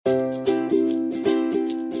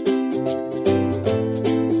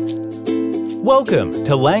Welcome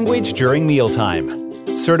to Language During Mealtime.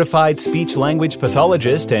 Certified speech-language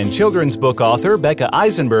pathologist and children's book author Becca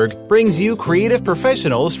Eisenberg brings you creative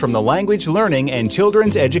professionals from the language learning and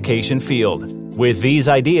children's education field. With these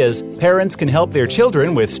ideas, parents can help their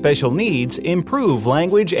children with special needs improve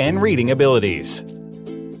language and reading abilities.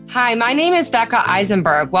 Hi, my name is Becca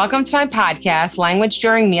Eisenberg. Welcome to my podcast, Language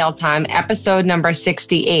During Mealtime, episode number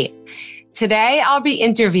 68. Today, I'll be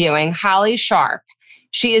interviewing Holly Sharp.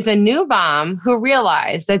 She is a new mom who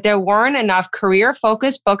realized that there weren't enough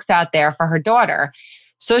career-focused books out there for her daughter.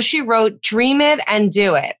 So she wrote Dream It and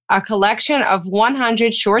Do It, a collection of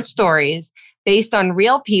 100 short stories based on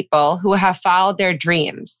real people who have followed their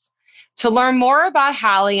dreams. To learn more about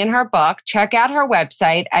Holly and her book, check out her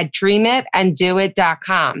website at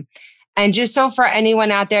dreamitanddoit.com. And just so for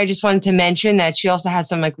anyone out there, I just wanted to mention that she also has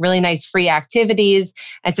some really nice free activities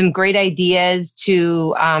and some great ideas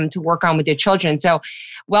to work on with your children. So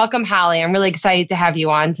welcome, Holly. I'm really excited to have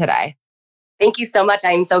you on today. Thank you so much.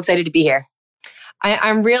 I'm so excited to be here.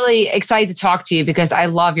 I'm really excited to talk to you because I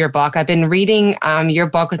love your book. I've been reading your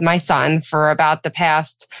book with my son for about the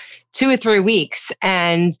past 2 or 3 weeks.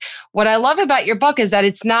 And what I love about your book is that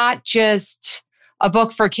it's not just a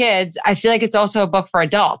book for kids. I feel like it's also a book for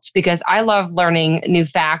adults because I love learning new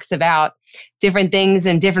facts about different things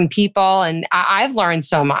and different people. And I've learned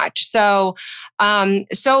so much. So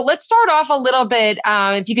let's start off a little bit.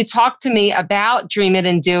 If you could talk to me about Dream It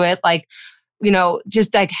and Do It,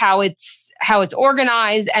 just like how it's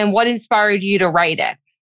organized and what inspired you to write it.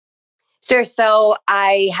 Sure. So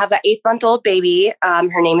I have an 8-month-old baby.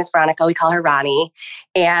 Her name is Veronica. We call her Ronnie.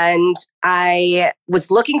 And I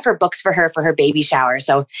was looking for books for her baby shower.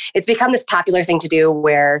 So it's become this popular thing to do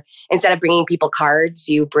where instead of bringing people cards,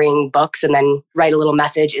 you bring books and then write a little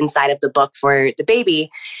message inside of the book for the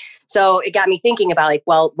baby. So it got me thinking about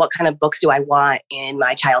what kind of books do I want in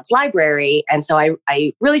my child's library? And so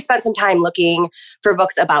I really spent some time looking for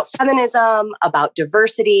books about feminism, about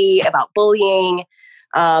diversity, about bullying.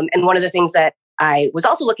 And one of the things that I was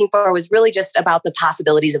also looking for was really just about the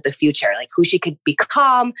possibilities of the future, like who she could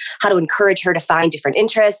become, how to encourage her to find different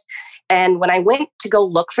interests. And when I went to go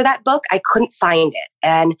look for that book, I couldn't find it.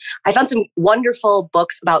 And I found some wonderful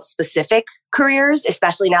books about specific careers,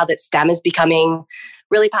 especially now that STEM is becoming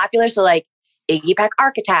really popular. So like Iggy Peck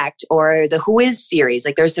Architect or the Who Is series,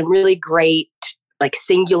 there's some really great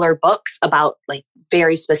singular books about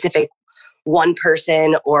very specific one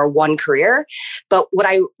person or one career. But what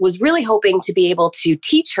I was really hoping to be able to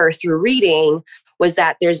teach her through reading was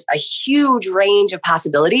that there's a huge range of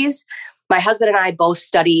possibilities. My husband and I both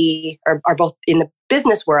are both in the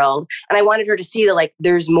business world. And I wanted her to see that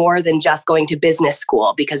there's more than just going to business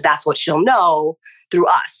school because that's what she'll know through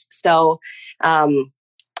us. So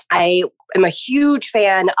I am a huge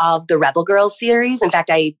fan of the Rebel Girls series. In fact,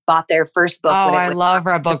 I bought their first book. Oh, I love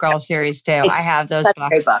Rebel Girls series too. I have those books.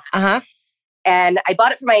 Great book. Uh-huh. And I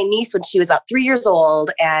bought it for my niece when she was about 3 years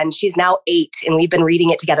old, and she's now 8, and we've been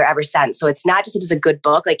reading it together ever since. So it's not just that it's a good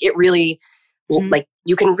book; it really,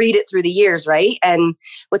 you can read it through the years, right? And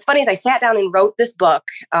what's funny is I sat down and wrote this book.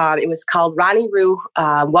 It was called Ronnie Rue,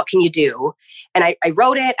 What Can You Do? And I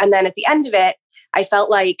wrote it, and then at the end of it, I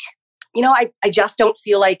felt I just don't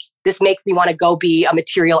feel like this makes me want to go be a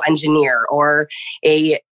material engineer or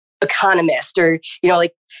a economist or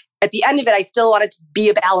at the end of it, I still wanted to be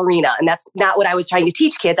a ballerina. And that's not what I was trying to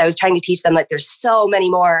teach kids. I was trying to teach them there's so many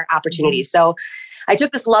more opportunities. So I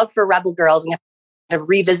took this love for Rebel Girls and kind of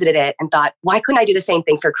revisited it and thought, why couldn't I do the same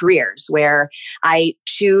thing for careers where I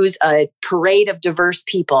choose a parade of diverse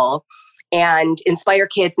people and inspire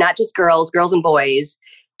kids, not just girls and boys,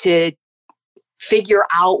 to figure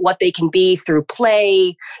out what they can be through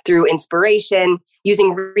play, through inspiration,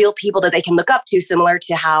 using real people that they can look up to, similar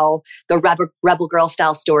to how the Rebel Girl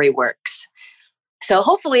style story works. So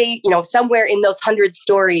hopefully, somewhere in those 100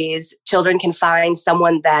 stories, children can find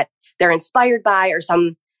someone that they're inspired by or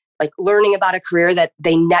some learning about a career that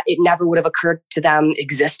it never would have occurred to them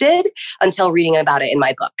existed until reading about it in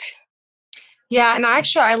my book. Yeah. And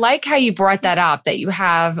actually, I like how you brought that up, that you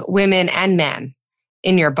have women and men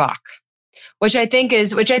in your book. Which I think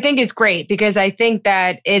is great because I think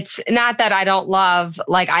that it's not that I don't love,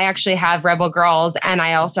 I actually have Rebel Girls and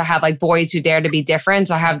I also have Boys Who Dare to Be Different.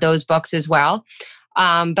 So I have those books as well.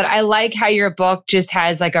 But I like how your book just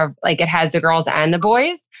has it has the girls and the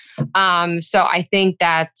boys. So I think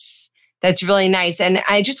that's really nice. And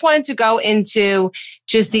I just wanted to go into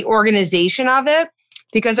just the organization of it.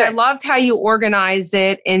 Because I loved how you organized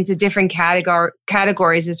it into different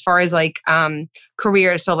categories as far as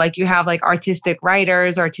careers. So you have artistic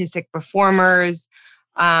writers, artistic performers,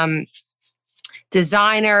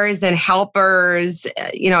 designers and helpers,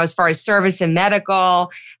 as far as service and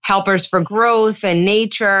medical, helpers for growth and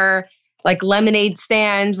nature, like lemonade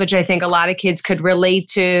stand, which I think a lot of kids could relate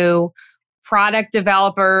to, product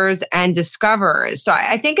developers and discoverers. So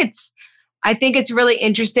I think it's really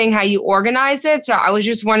interesting how you organize it. So I was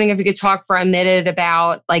just wondering if you could talk for a minute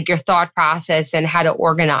about like your thought process and how to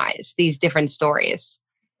organize these different stories.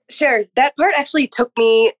 Sure. That part actually took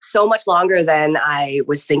me so much longer than I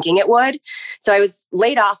was thinking it would. So I was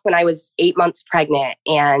laid off when I was 8 months pregnant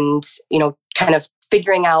and, kind of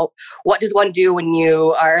figuring out what does one do when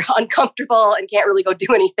you are uncomfortable and can't really go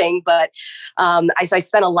do anything. But so I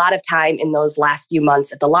spent a lot of time in those last few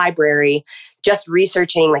months at the library just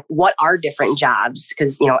researching like what are different jobs?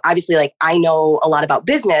 Because, obviously like I know a lot about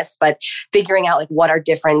business, but figuring out like what are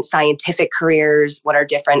different scientific careers, what are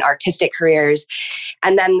different artistic careers.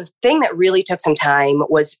 And then the thing that really took some time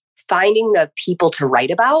was finding the people to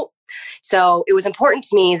write about. So it was important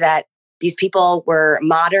to me that these people were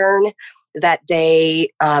modern, that they,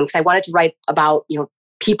 because I wanted to write about,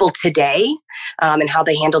 people today and how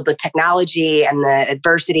they handled the technology and the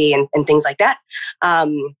adversity and things like that.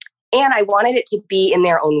 And I wanted it to be in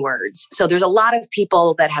their own words. So there's a lot of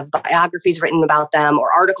people that have biographies written about them or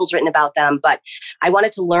articles written about them, but I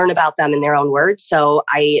wanted to learn about them in their own words. So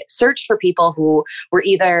I searched for people who were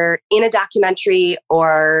either in a documentary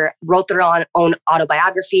or wrote their own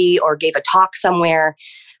autobiography or gave a talk somewhere.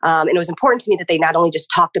 And it was important to me that they not only just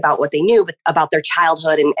talked about what they knew, but about their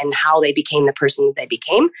childhood and how they became the person that they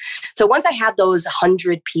became. So once I had those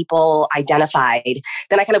 100 people identified,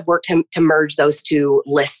 then I kind of worked to merge those two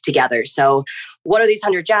lists together. So what are these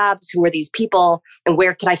 100 jobs? Who are these people? And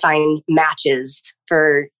where can I find matches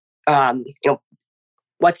for,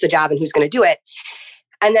 what's the job and who's going to do it?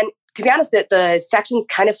 And then to be honest, the sections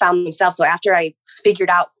kind of found themselves. So after I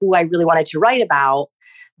figured out who I really wanted to write about,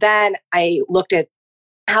 then I looked at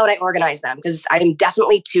how would I organize them? Because I'm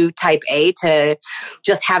definitely too type A to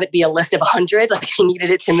just have it be a list of 100. Like I needed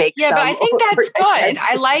it to make. Yeah, but I think that's good.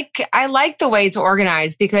 I like the way it's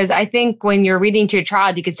organized because I think when you're reading to your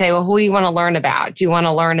child, you could say, well, who do you want to learn about? Do you want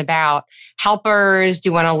to learn about helpers? Do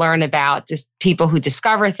you want to learn about just people who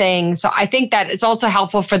discover things? So I think that it's also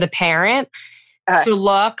helpful for the parent to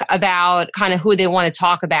look about kind of who they want to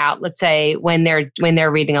talk about, let's say when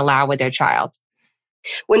they're reading aloud with their child.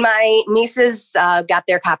 When my nieces got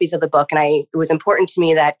their copies of the book, and it was important to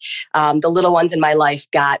me that the little ones in my life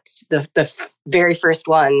got the very first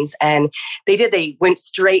ones, and they went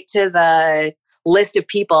straight to the list of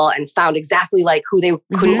people and found exactly like who they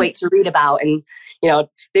couldn't wait to read about. And,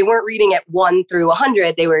 they weren't reading at 1 through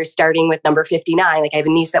 100. They were starting with number 59. Like I have a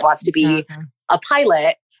niece that wants to be a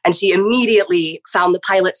pilot. And she immediately found the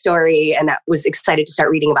pilot story and that was excited to start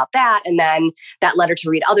reading about that. And then that led her to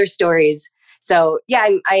read other stories. So yeah,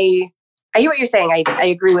 I hear what you're saying. I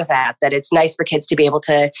agree with that it's nice for kids to be able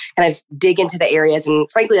to kind of dig into the areas. And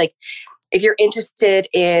frankly, like if you're interested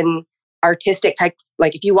in artistic type,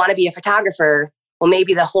 like if you want to be a photographer, well,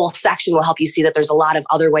 maybe the whole section will help you see that there's a lot of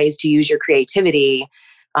other ways to use your creativity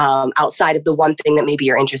outside of the one thing that maybe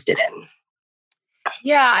you're interested in.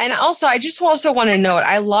 Yeah. And also, I just also want to note,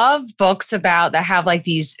 I love books that have like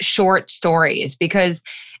these short stories because,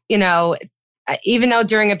 even though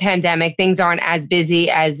during a pandemic, things aren't as busy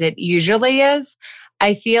as it usually is,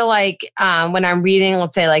 I feel like when I'm reading,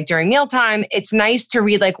 let's say like during mealtime, it's nice to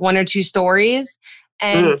read like 1 or 2 stories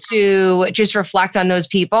and to just reflect on those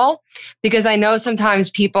people. Because I know sometimes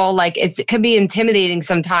people it can be intimidating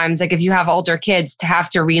sometimes, like if you have older kids to have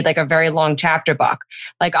to read like a very long chapter book.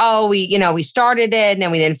 Like, oh, we started it and then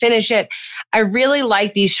we didn't finish it. I really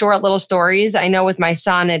like these short little stories. I know with my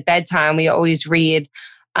son at bedtime, we always read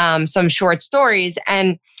some short stories.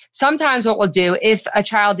 And sometimes what we'll do, if a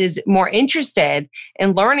child is more interested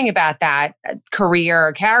in learning about that career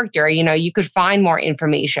or character, you could find more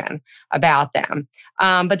information about them.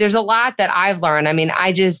 But there's a lot that I've learned. I mean,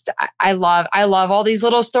 I love all these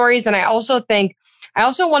little stories. And I also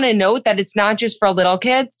want to note that it's not just for little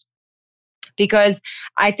kids, because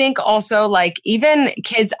I think also like even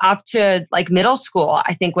kids up to like middle school,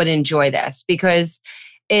 I think would enjoy this because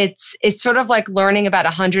it's sort of like learning about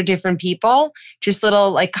 100 different people, just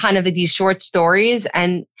little like kind of these short stories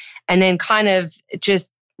and then kind of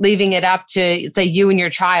just leaving it up to say you and your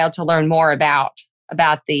child to learn more about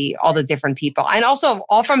all the different people and also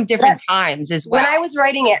all from different times as well. When I was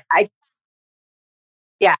writing it, I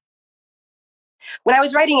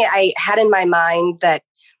had in my mind that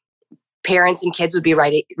parents and kids would be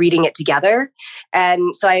reading it together.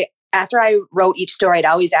 And so after I wrote each story, I'd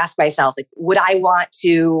always ask myself, like, would I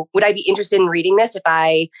be interested in reading this if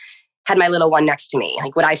I had my little one next to me?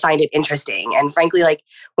 Like, would I find it interesting? And frankly, like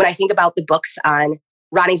when I think about the books on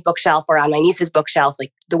Ronnie's bookshelf or on my niece's bookshelf,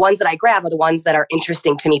 like the ones that I grab are the ones that are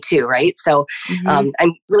interesting to me too, right? So I'm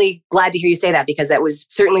really glad to hear you say that, because that was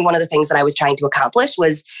certainly one of the things that I was trying to accomplish,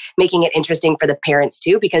 was making it interesting for the parents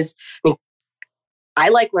too. Because I mean, I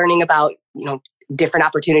like learning about, different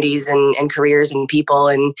opportunities and careers and people.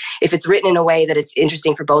 And if it's written in a way that it's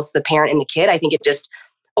interesting for both the parent and the kid, I think it just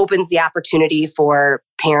opens the opportunity for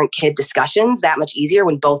parent-kid discussions that much easier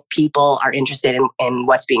when both people are interested in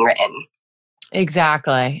what's being written.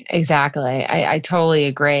 Exactly. I totally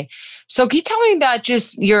agree. So can you tell me about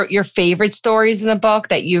just your favorite stories in the book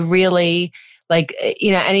that you really like,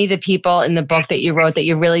 any of the people in the book that you wrote that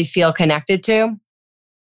you really feel connected to?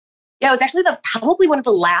 Yeah, it was actually probably one of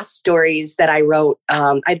the last stories that I wrote.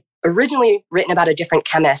 I'd originally written about a different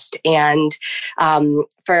chemist, and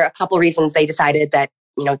for a couple of reasons, they decided that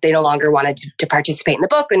they no longer wanted to participate in the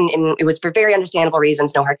book, and it was for very understandable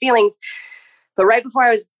reasons, no hard feelings. But right before I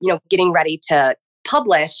was, getting ready to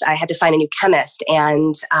publish, I had to find a new chemist.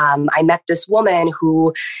 And I met this woman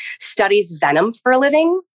who studies venom for a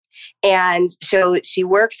living. And so she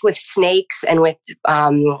works with snakes and with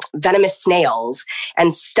venomous snails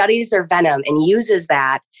and studies their venom and uses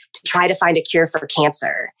that to try to find a cure for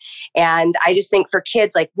cancer. And I just think for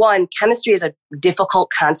kids, like, one, chemistry is a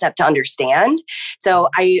difficult concept to understand. So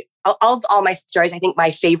of all my stories, I think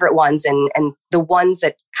my favorite ones and the ones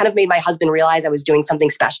that kind of made my husband realize I was doing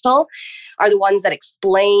something special are the ones that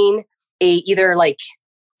explain either like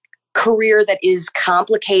career that is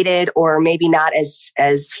complicated or maybe not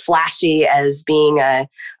as flashy as being a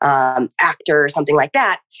actor or something like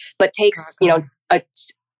that, but takes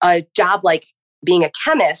a job like being a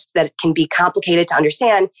chemist that can be complicated to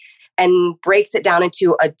understand and breaks it down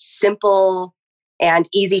into a simple and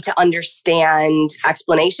easy to understand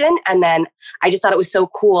explanation. And then I just thought it was so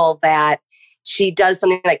cool that she does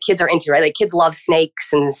something that kids are into, right? Like kids love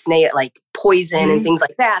snakes and like poison and things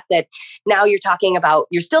like that, that now you're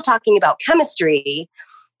still talking about chemistry.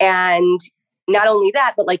 And not only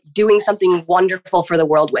that, but like doing something wonderful for the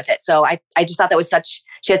world with it. So I just thought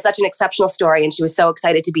she has such an exceptional story, and she was so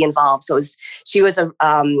excited to be involved. So she was a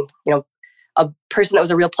person that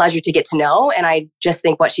was a real pleasure to get to know. And I just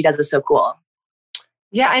think what she does is so cool.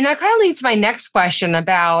 Yeah. And that kind of leads to my next question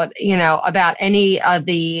about any of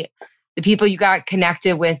the people you got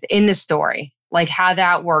connected with in the story, like how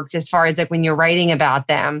that worked as far as like when you're writing about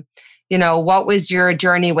them, what was your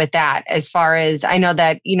journey with that? As far as I know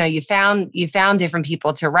that, you found different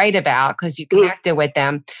people to write about because you connected with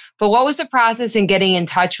them, but what was the process in getting in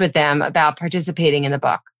touch with them about participating in the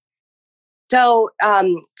book? So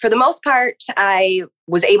for the most part, I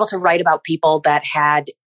was able to write about people that had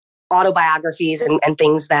autobiographies and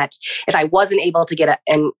things that if I wasn't able to get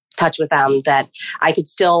in touch with them, that I could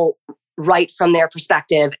still write from their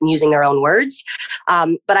perspective and using their own words.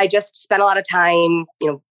 But I just spent a lot of time,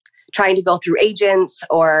 trying to go through agents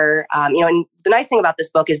or, and the nice thing about this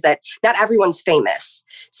book is that not everyone's famous.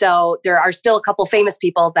 So there are still a couple famous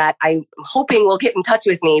people that I'm hoping will get in touch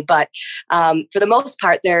with me. But for the most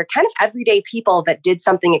part, they're kind of everyday people that did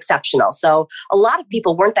something exceptional. So a lot of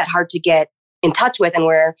people weren't that hard to get in touch with, and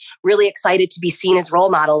we're really excited to be seen as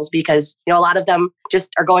role models because, a lot of them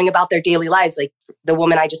just are going about their daily lives. Like the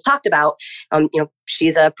woman I just talked about,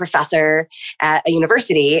 she's a professor at a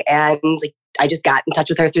university, and like I just got in touch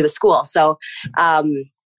with her through the school. So a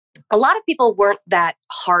lot of people weren't that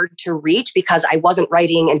hard to reach because I wasn't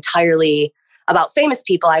writing entirely about famous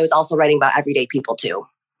people. I was also writing about everyday people too.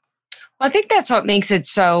 Well, I think that's what makes it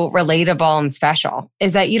so relatable and special,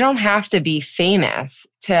 is that you don't have to be famous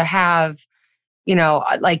to have,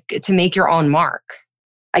 like to make your own mark.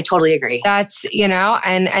 I totally agree. That's,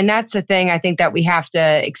 and that's the thing I think that we have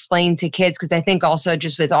to explain to kids, because I think also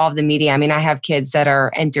just with all of the media, I mean, I have kids that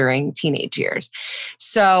are entering teenage years.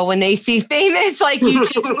 So when they see famous like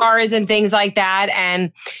YouTube stars and things like that,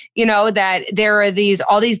 and, that there are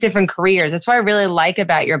all these different careers. That's what I really like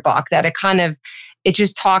about your book, that it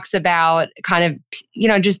just talks about kind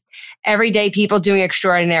of, just everyday people doing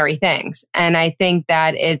extraordinary things. And I think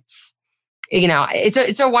that it's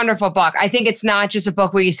a wonderful book. I think it's not just a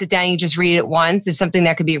book where you sit down and you just read it once. It's something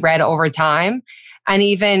that could be read over time. And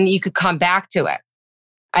even you could come back to it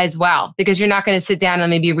as well, because you're not going to sit down and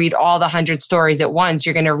maybe read all the 100 stories at once.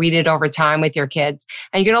 You're going to read it over time with your kids.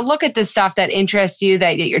 And you're going to look at the stuff that interests you,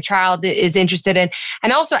 that your child is interested in.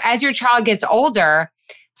 And also, as your child gets older,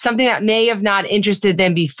 something that may have not interested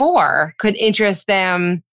them before could interest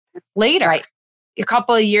them later, right, a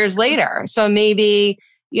couple of years later. So maybe,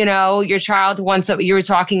 your child wants, you were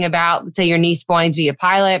talking about, let's say your niece wanting to be a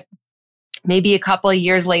pilot. Maybe a couple of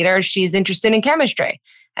years later, she's interested in chemistry.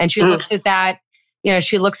 And she looks at that,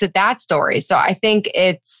 she looks at that story. So I think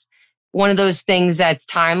it's one of those things that's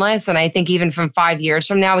timeless. And I think even from 5 years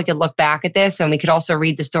from now, we could look back at this and we could also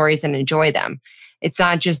read the stories and enjoy them. It's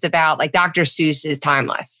not just about like Dr. Seuss is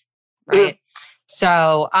timeless, right?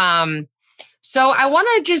 So I want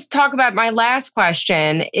to just talk about my last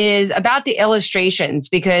question is about the illustrations,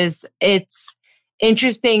 because it's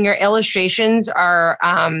interesting. Your illustrations are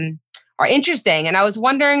interesting. And I was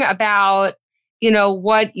wondering about,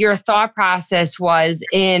 what your thought process was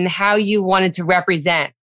in how you wanted to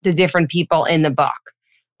represent the different people in the book.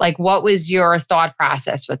 Like, what was your thought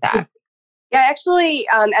process with that? Yeah, actually,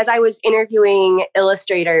 as I was interviewing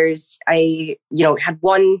illustrators, I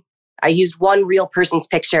used one real person's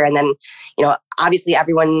picture, and then, obviously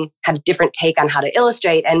everyone had a different take on how to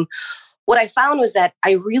illustrate. And what I found was that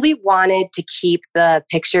I really wanted to keep the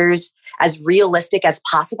pictures as realistic as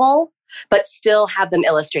possible, but still have them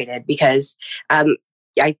illustrated, because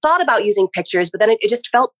I thought about using pictures, but then it just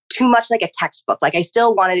felt too much like a textbook. Like, I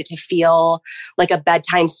still wanted it to feel like a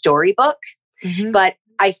bedtime storybook, but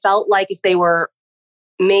I felt like if they were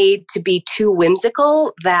made to be too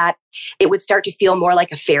whimsical, that it would start to feel more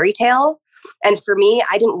like a fairy tale. And for me,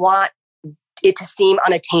 I didn't want it to seem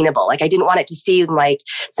unattainable. Like, I didn't want it to seem like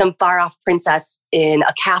some far off princess in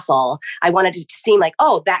a castle. I wanted it to seem like,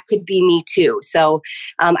 oh, that could be me too. So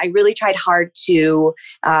I really tried hard to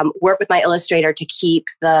work with my illustrator to keep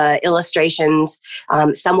the illustrations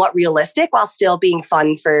somewhat realistic while still being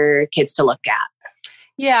fun for kids to look at.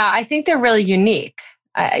 Yeah, I think they're really unique.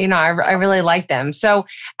 I really like them. So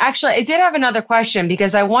actually, I did have another question,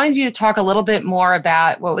 because I wanted you to talk a little bit more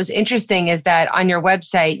about what was interesting is that on your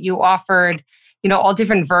website, you offered, all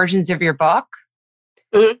different versions of your book.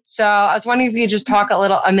 So I was wondering if you could just talk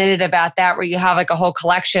a minute about that, where you have like a whole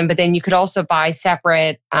collection, but then you could also buy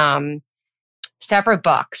separate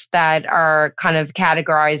books that are kind of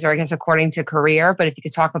categorized, or I guess, according to career. But if you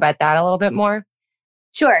could talk about that a little bit more.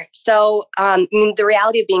 Sure. So, the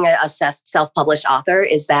reality of being a self-published author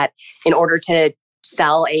is that in order to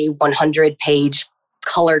sell a 100-page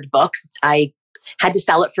colored book, I had to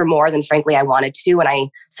sell it for more than, frankly, I wanted to when I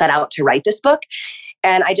set out to write this book.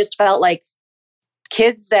 And I just felt like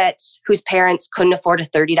kids whose parents couldn't afford a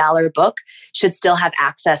 $30 book should still have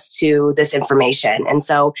access to this information. And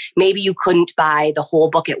so maybe you couldn't buy the whole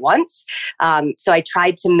book at once. So I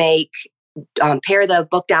tried to pare the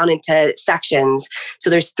book down into sections. So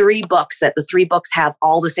there's 3 books that the 3 books have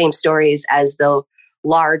all the same stories as the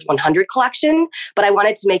large 100 collection, but I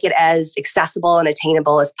wanted to make it as accessible and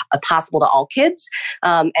attainable as possible to all kids.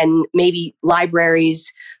 And maybe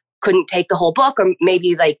libraries couldn't take the whole book, or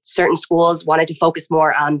maybe like certain schools wanted to focus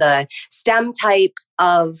more on the STEM type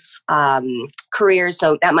of careers.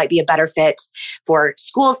 So that might be a better fit for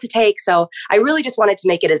schools to take. So I really just wanted to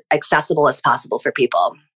make it as accessible as possible for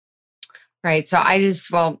people. Right. So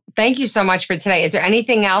thank you so much for today. Is there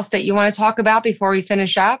anything else that you want to talk about before we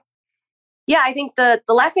finish up? Yeah, I think the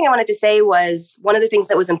last thing I wanted to say was one of the things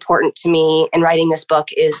that was important to me in writing this book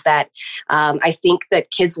is that I think that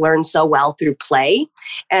kids learn so well through play.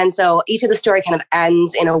 And so each of the story kind of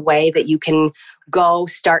ends in a way that you can go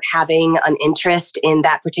start having an interest in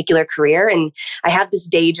that particular career. And I have this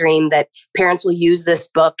daydream that parents will use this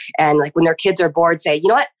book and, like, when their kids are bored, say, you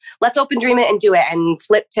know what, let's open dream it and do it, and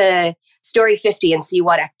flip to story 50 and see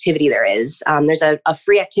what activity there is. There's a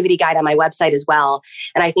free activity guide on my website as well.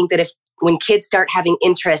 And I think that when kids start having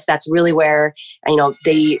interest, that's really where,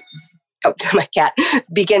 my cat,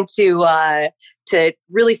 begin to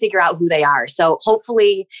really figure out who they are. So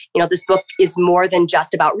hopefully, this book is more than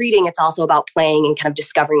just about reading. It's also about playing and kind of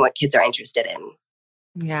discovering what kids are interested in.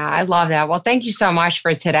 Yeah, I love that. Well, thank you so much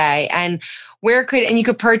for today. And you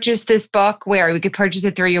could purchase this book where? We could purchase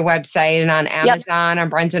it through your website and on Amazon, or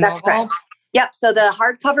Barnes & Noble? That's correct. Yep. So the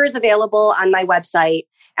hardcover is available on my website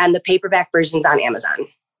and the paperback version's on Amazon.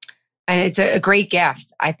 And it's a great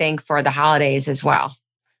gift, I think, for the holidays as well.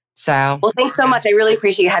 So, well, thanks so much. I really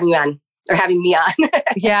appreciate you having me on.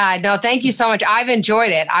 Yeah, no, thank you so much. I've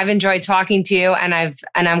enjoyed it. I've enjoyed talking to you, and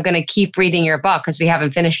I'm going to keep reading your book because we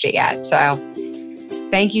haven't finished it yet. So,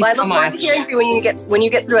 thank you so much. I look forward to hearing from you when you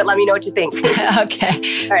get through it. Let me know what you think.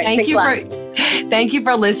 Okay. All right. Thank you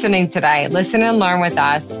for listening today. Listen and learn with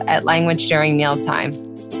us at Language During Mealtime.